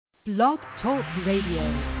Blog Talk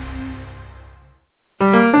Radio.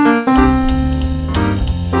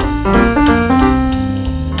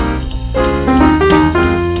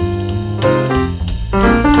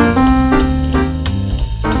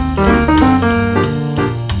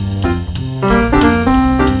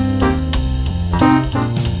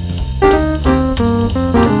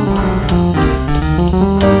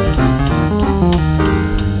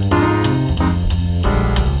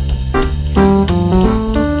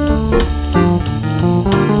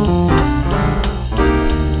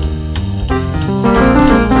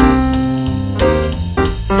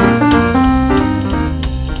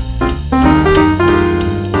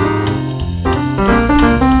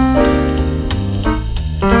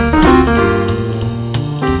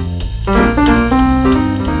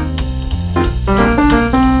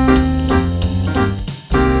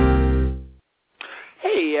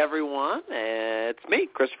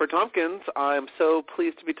 I'm so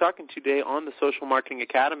pleased to be talking today on the Social Marketing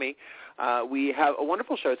Academy. We have a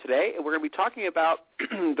wonderful show today. We're going to be talking about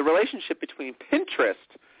the relationship between Pinterest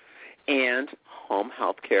and home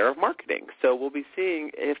healthcare marketing. So we'll be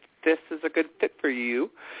seeing if this is a good fit for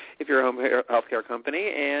you, if you're a home healthcare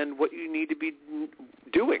company, and what you need to be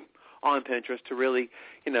doing on Pinterest to really,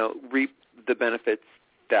 reap the benefits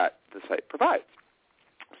that the site provides.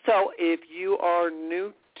 So if you are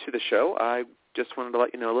new to the show, I just wanted to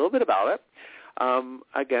let you know a little bit about it.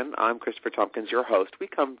 Again, I'm Christopher Tompkins, your host. We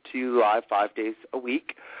come to you live 5 days a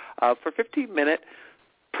week for 15-minute,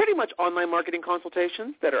 pretty much online marketing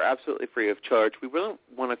consultations that are absolutely free of charge. We really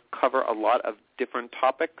want to cover a lot of different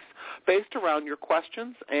topics based around your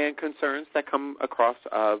questions and concerns that come across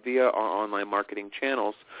via our online marketing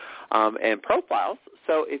channels and profiles.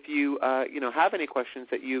 So if you have any questions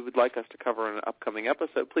that you would like us to cover in an upcoming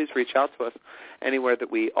episode, please reach out to us anywhere that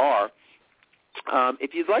we are.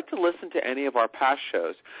 If you'd like to listen to any of our past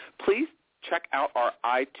shows, please check out our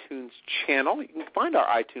iTunes channel. You can find our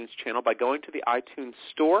iTunes channel by going to the iTunes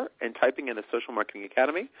store and typing in the Social Marketing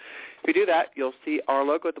Academy. If you do that, you'll see our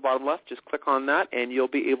logo at the bottom left. Just click on that, and you'll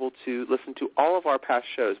be able to listen to all of our past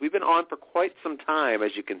shows. We've been on for quite some time,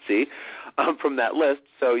 as you can see from that list,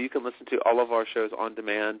 so you can listen to all of our shows on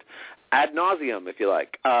demand ad nauseum, if you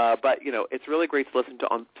like. But it's really great to listen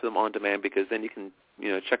to them on demand because then you can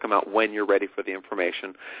check them out when you're ready for the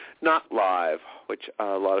information, not live, which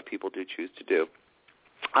a lot of people do choose to do.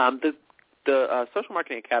 The Social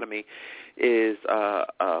Marketing Academy is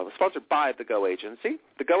sponsored by The Go Agency.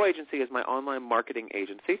 The Go Agency is my online marketing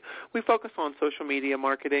agency. We focus on social media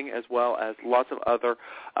marketing as well as lots of other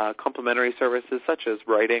complementary services such as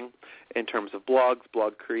writing in terms of blogs,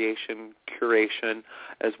 blog creation, curation,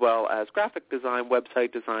 as well as graphic design,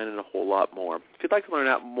 website design, and a whole lot more. If you'd like to learn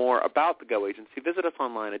out more about The Go Agency, visit us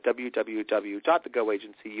online at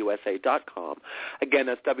www.thegoagencyusa.com. Again,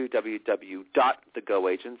 that's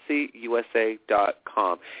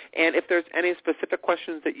www.thegoagencyusa.com. And if there's any specific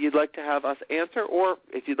questions that you'd like to have us answer, or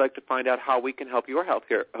if you'd like to find out how we can help your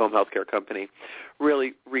home healthcare company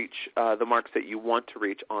really reach the marks that you want to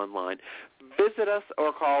reach online, visit us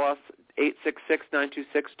or call us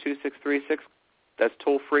 866-926-2636. That's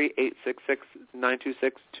toll-free,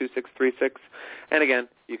 866-926-2636. And again,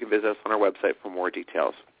 you can visit us on our website for more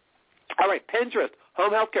details. All right, Pinterest,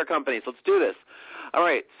 home healthcare companies. Let's do this. All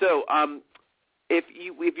right, so if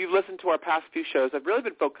you've listened to our past few shows, I've really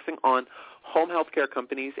been focusing on home healthcare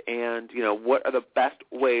companies and, what are the best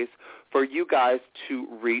ways for you guys to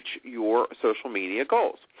reach your social media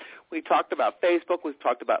goals. We talked about Facebook, we've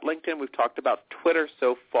talked about LinkedIn, we've talked about Twitter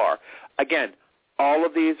so far. Again, all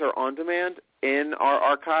of these are on demand in our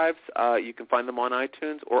archives. You can find them on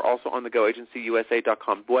iTunes or also on the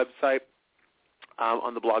GoAgencyUSA.com website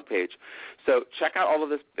on the blog page. So check out all of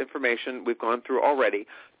this information we've gone through already.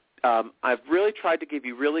 I've really tried to give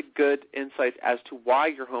you really good insights as to why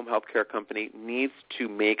your home healthcare company needs to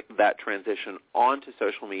make that transition onto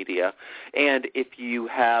social media. And if you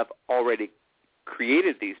have already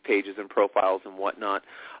created these pages and profiles and whatnot,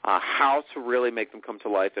 how to really make them come to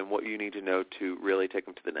life and what you need to know to really take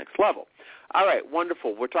them to the next level. All right,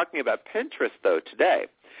 wonderful. We're talking about Pinterest, though, today.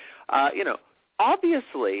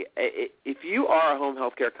 Obviously, if you are a home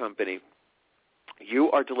healthcare company,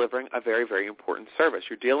 you are delivering a very, very important service.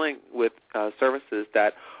 You're dealing with services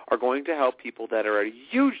that are going to help people that are at a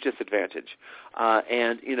huge disadvantage.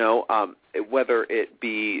 Whether it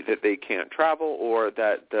be that they can't travel or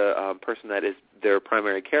that the person that is their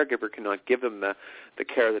primary caregiver cannot give them the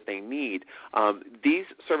care that they need, these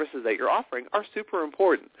services that you're offering are super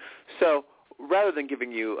important. So rather than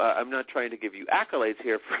giving you, I'm not trying to give you accolades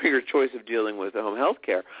here for your choice of dealing with home health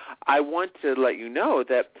care. I want to let you know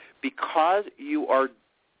that because you are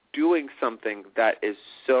doing something that is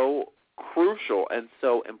so crucial and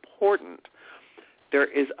so important, there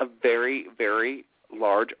is a very, very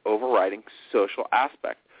large overriding social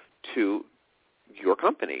aspect to your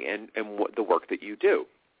company and what the work that you do.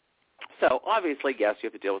 So obviously, yes, you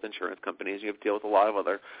have to deal with insurance companies. You have to deal with a lot of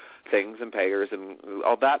other things and payers and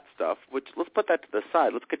all that stuff, which let's put that to the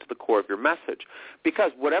side. Let's get to the core of your message.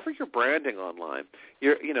 Because whatever you're branding online,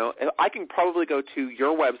 I can probably go to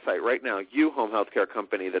your website right now, you home healthcare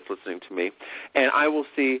company that's listening to me, and I will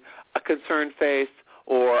see a concerned face,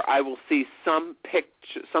 or I will see some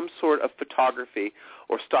picture, some sort of photography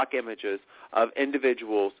or stock images of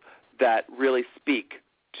individuals that really speak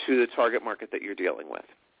to the target market that you're dealing with.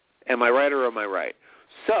 Am I right or am I right?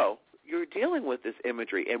 So you're dealing with this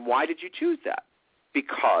imagery, and why did you choose that?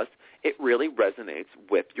 Because it really resonates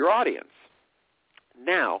with your audience.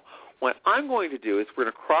 Now, what I'm going to do is we're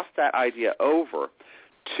going to cross that idea over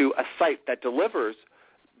to a site that delivers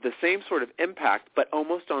the same sort of impact, but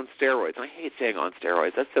almost on steroids. And I hate saying on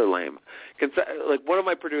steroids. That's so lame. Like one of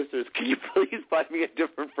my producers, can you please find me a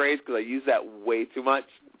different phrase because I use that way too much?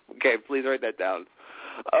 Okay, please write that down.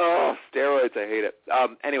 Oh, steroids, I hate it.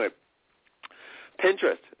 Anyway,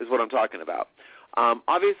 Pinterest is what I'm talking about.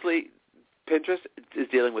 Obviously, Pinterest is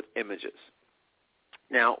dealing with images.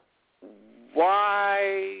 Now,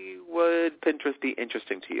 why would Pinterest be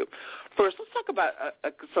interesting to you? First, let's talk about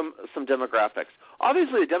some demographics.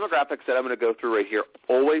 Obviously, the demographics that I'm going to go through right here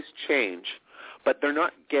always change, but they're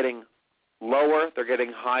not getting lower; they're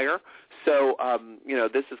getting higher. So,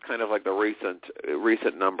 this is kind of like the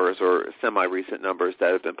recent numbers or semi-recent numbers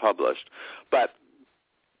that have been published. But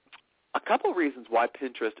a couple of reasons why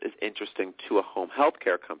Pinterest is interesting to a home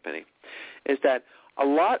healthcare company is that a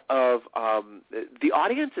lot of the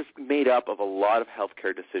audience is made up of a lot of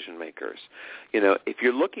healthcare decision makers. If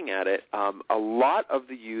you're looking at it, a lot of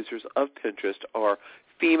the users of Pinterest are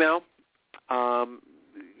female.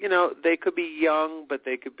 They could be young, but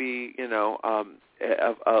they could be, of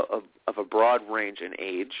a broad range in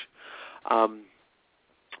age.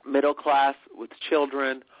 Middle class with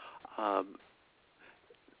children. A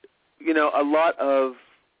lot of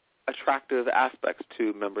attractive aspects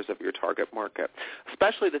to members of your target market,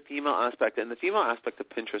 especially the female aspect. And the female aspect of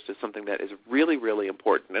Pinterest is something that is really, really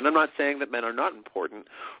important. And I'm not saying that men are not important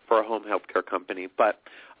for a home healthcare company, but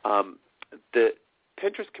the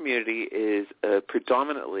Pinterest community is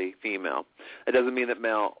predominantly female. It doesn't mean that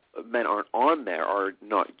men aren't on there or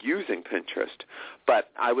not using Pinterest, but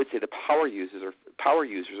I would say the power users are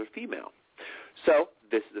female. So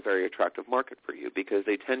this is a very attractive market for you because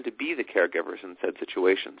they tend to be the caregivers in said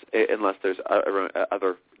situations, unless there's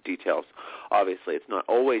other details. Obviously, it's not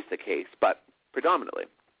always the case, but predominantly.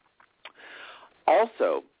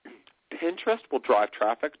 Also, Pinterest will drive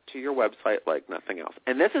traffic to your website like nothing else.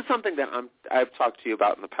 And this is something that I've talked to you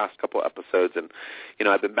about in the past couple episodes, and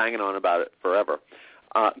I've been banging on about it forever.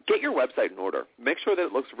 Get your website in order. Make sure that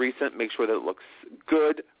it looks recent. Make sure that it looks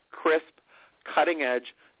good, crisp, cutting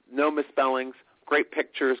edge, no misspellings, great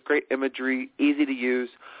pictures, great imagery, easy to use.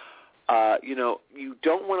 You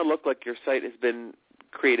don't want to look like your site has been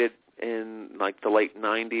created in like the late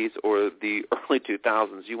 90s or the early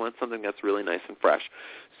 2000s. You want something that's really nice and fresh.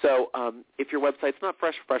 So if your website's not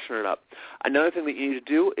fresh, freshen it up. Another thing that you need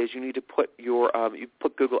to do is you need to put you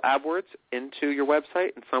put Google AdWords into your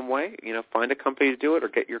website in some way. Find a company to do it or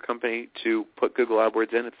get your company to put Google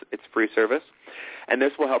AdWords in. It's free service. And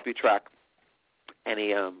this will help you track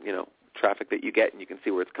any traffic that you get, and you can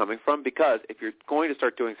see where it's coming from, because if you're going to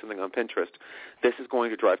start doing something on Pinterest, this is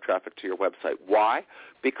going to drive traffic to your website. Why?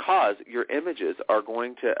 Because your images are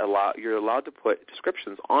going to you're allowed to put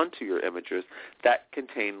descriptions onto your images that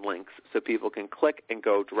contain links so people can click and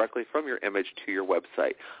go directly from your image to your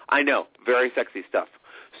website. I know, very sexy stuff.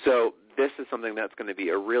 So this is something that's going to be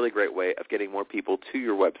a really great way of getting more people to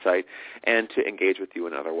your website and to engage with you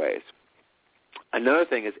in other ways. Another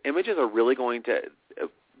thing is images are really going to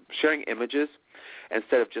sharing images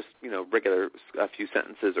instead of just, regular a few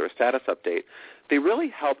sentences or a status update, they really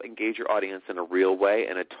help engage your audience in a real way,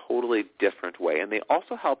 in a totally different way. And they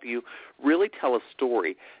also help you really tell a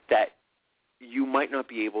story that you might not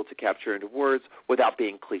be able to capture into words without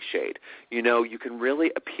being cliched. You can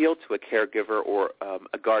really appeal to a caregiver or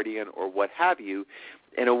a guardian or what have you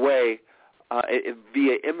in a way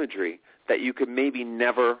via imagery that you could maybe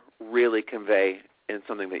never really convey in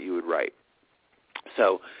something that you would write.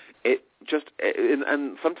 So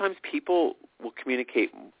and sometimes people will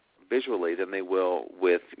communicate visually than they will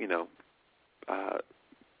with,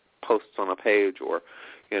 posts on a page or,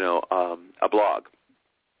 a blog.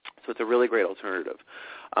 So it's a really great alternative.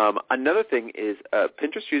 Another thing is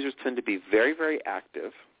Pinterest users tend to be very, very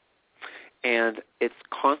active, and it's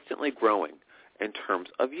constantly growing in terms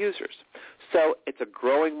of users. So it's a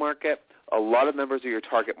growing market. A lot of members of your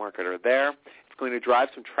target market are there. It's going to drive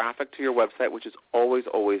some traffic to your website, which is always,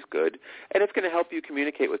 always good, and it's going to help you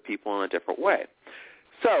communicate with people in a different way.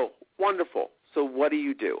 So, wonderful. So what do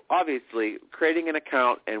you do? Obviously, creating an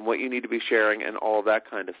account and what you need to be sharing and all that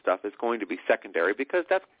kind of stuff is going to be secondary because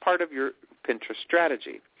that's part of your Pinterest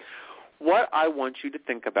strategy. What I want you to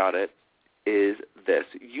think about it is this.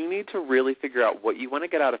 You need to really figure out what you want to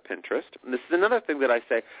get out of Pinterest. And this is another thing that I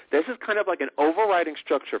say. This is kind of like an overriding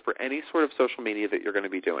structure for any sort of social media that you're going to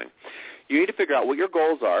be doing. You need to figure out what your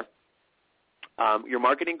goals are, your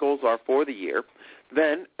marketing goals are for the year.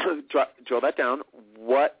 Then drill that down.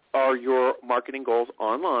 What are your marketing goals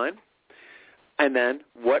online? And then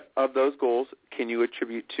what of those goals can you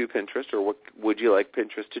attribute to Pinterest, or what would you like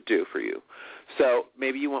Pinterest to do for you? So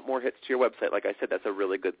maybe you want more hits to your website. Like I said, that's a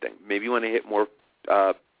really good thing. Maybe you want to hit more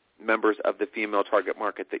members of the female target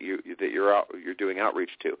market that you're doing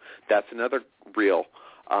outreach to. That's another real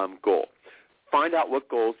goal. Find out what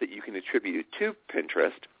goals that you can attribute to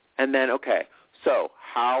Pinterest, and then, okay, so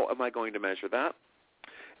how am I going to measure that?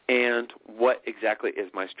 And what exactly is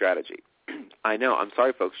my strategy? I know, I'm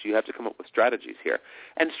sorry, folks, you have to come up with strategies here.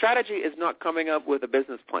 And strategy is not coming up with a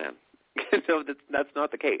business plan. So that's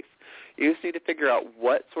not the case. You just need to figure out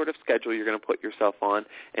what sort of schedule you're going to put yourself on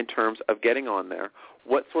in terms of getting on there,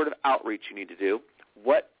 what sort of outreach you need to do,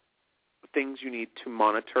 what things you need to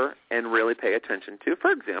monitor and really pay attention to.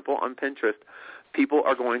 For example, on Pinterest, people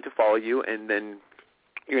are going to follow you, and then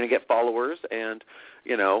you're going to get followers, and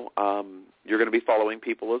you're going to be following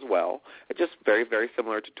people as well. It's just very, very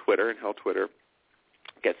similar to Twitter and how Twitter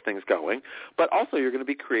gets things going. But also you're going to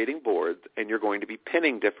be creating boards, and you're going to be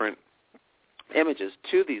pinning different images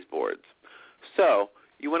to these boards. So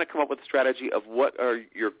you want to come up with a strategy of what are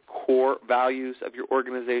your core values of your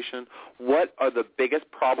organization, what are the biggest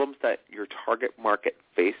problems that your target market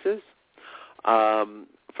faces.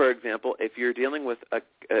 For example, if you're dealing with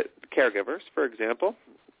caregivers, for example,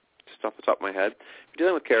 just off the top of my head, if you're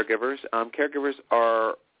dealing with caregivers, caregivers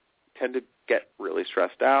tend to get really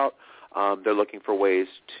stressed out. They're looking for ways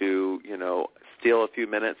to, steal a few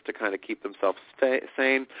minutes to kind of keep themselves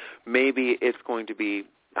sane. Maybe it's going to be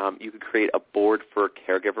you could create a board for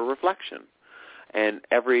caregiver reflection, and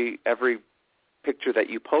every picture that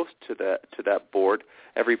you post to that board,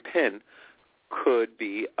 every pin could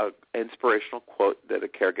be an inspirational quote that a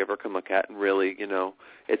caregiver can look at and really,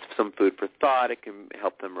 it's some food for thought. It can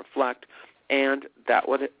help them reflect, and that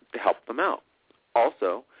would help them out.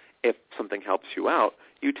 Also, if something helps you out,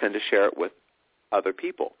 you tend to share it with other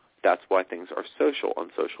people. That's why things are social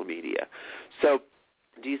on social media. So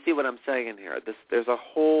do you see what I'm saying in here? There's a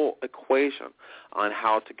whole equation on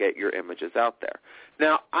how to get your images out there.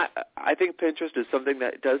 Now, I think Pinterest is something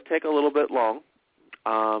that does take a little bit long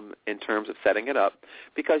in terms of setting it up,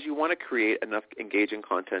 because you want to create enough engaging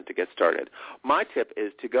content to get started. My tip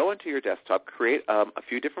is to go into your desktop, create a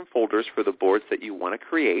few different folders for the boards that you want to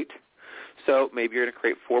create. So maybe you're going to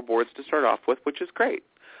create 4 boards to start off with, which is great.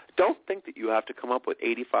 Don't think that you have to come up with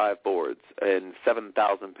 85 boards and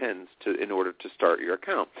 7,000 pins in order to start your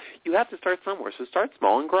account. You have to start somewhere, so start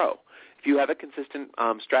small and grow. If you have a consistent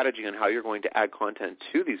strategy on how you're going to add content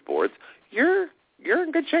to these boards, you're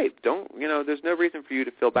in good shape. There's no reason for you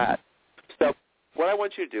to feel bad. So what I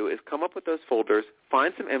want you to do is come up with those folders,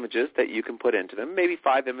 find some images that you can put into them, maybe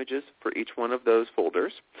 5 images for each one of those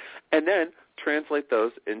folders, and then translate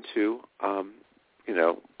those into,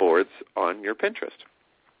 boards on your Pinterest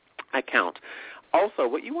account. Also,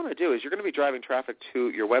 what you want to do is you're going to be driving traffic to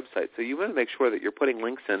your website, so you want to make sure that you're putting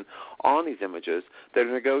links in on these images that are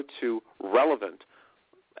going to go to relevant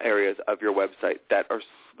areas of your website that are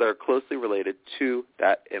closely related to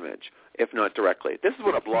that image, if not directly. This is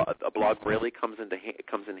what a blog really comes in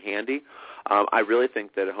handy. I really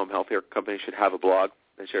think that a home health care company should have a blog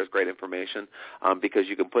that shares great information, because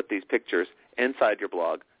you can put these pictures inside your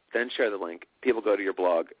blog, then share the link. People go to your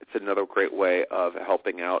blog. It's another great way of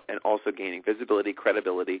helping out and also gaining visibility,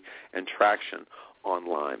 credibility, and traction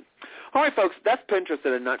online. All right, folks, that's Pinterest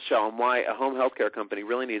in a nutshell, and why a home health care company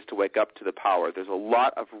really needs to wake up to the power. There's a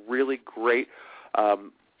lot of really great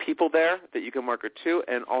people there that you can market to,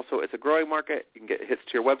 and also it's a growing market. You can get hits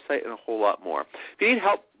to your website and a whole lot more. If you need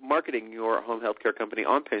help marketing your home health care company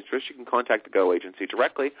on Pinterest, you can contact the Go Agency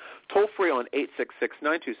directly, toll free on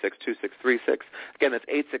 866-926-2636. Again, that's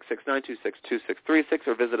 866-926-2636,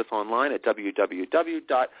 or visit us online at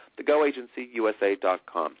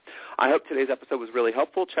www.thegoagencyusa.com. I hope today's episode was really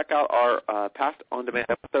helpful. Check out our past on-demand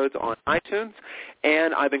episodes on iTunes.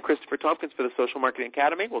 And I've been Christopher Tompkins for the Social Marketing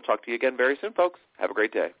Academy. We'll talk to you again very soon, folks. Have a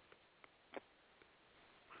great day.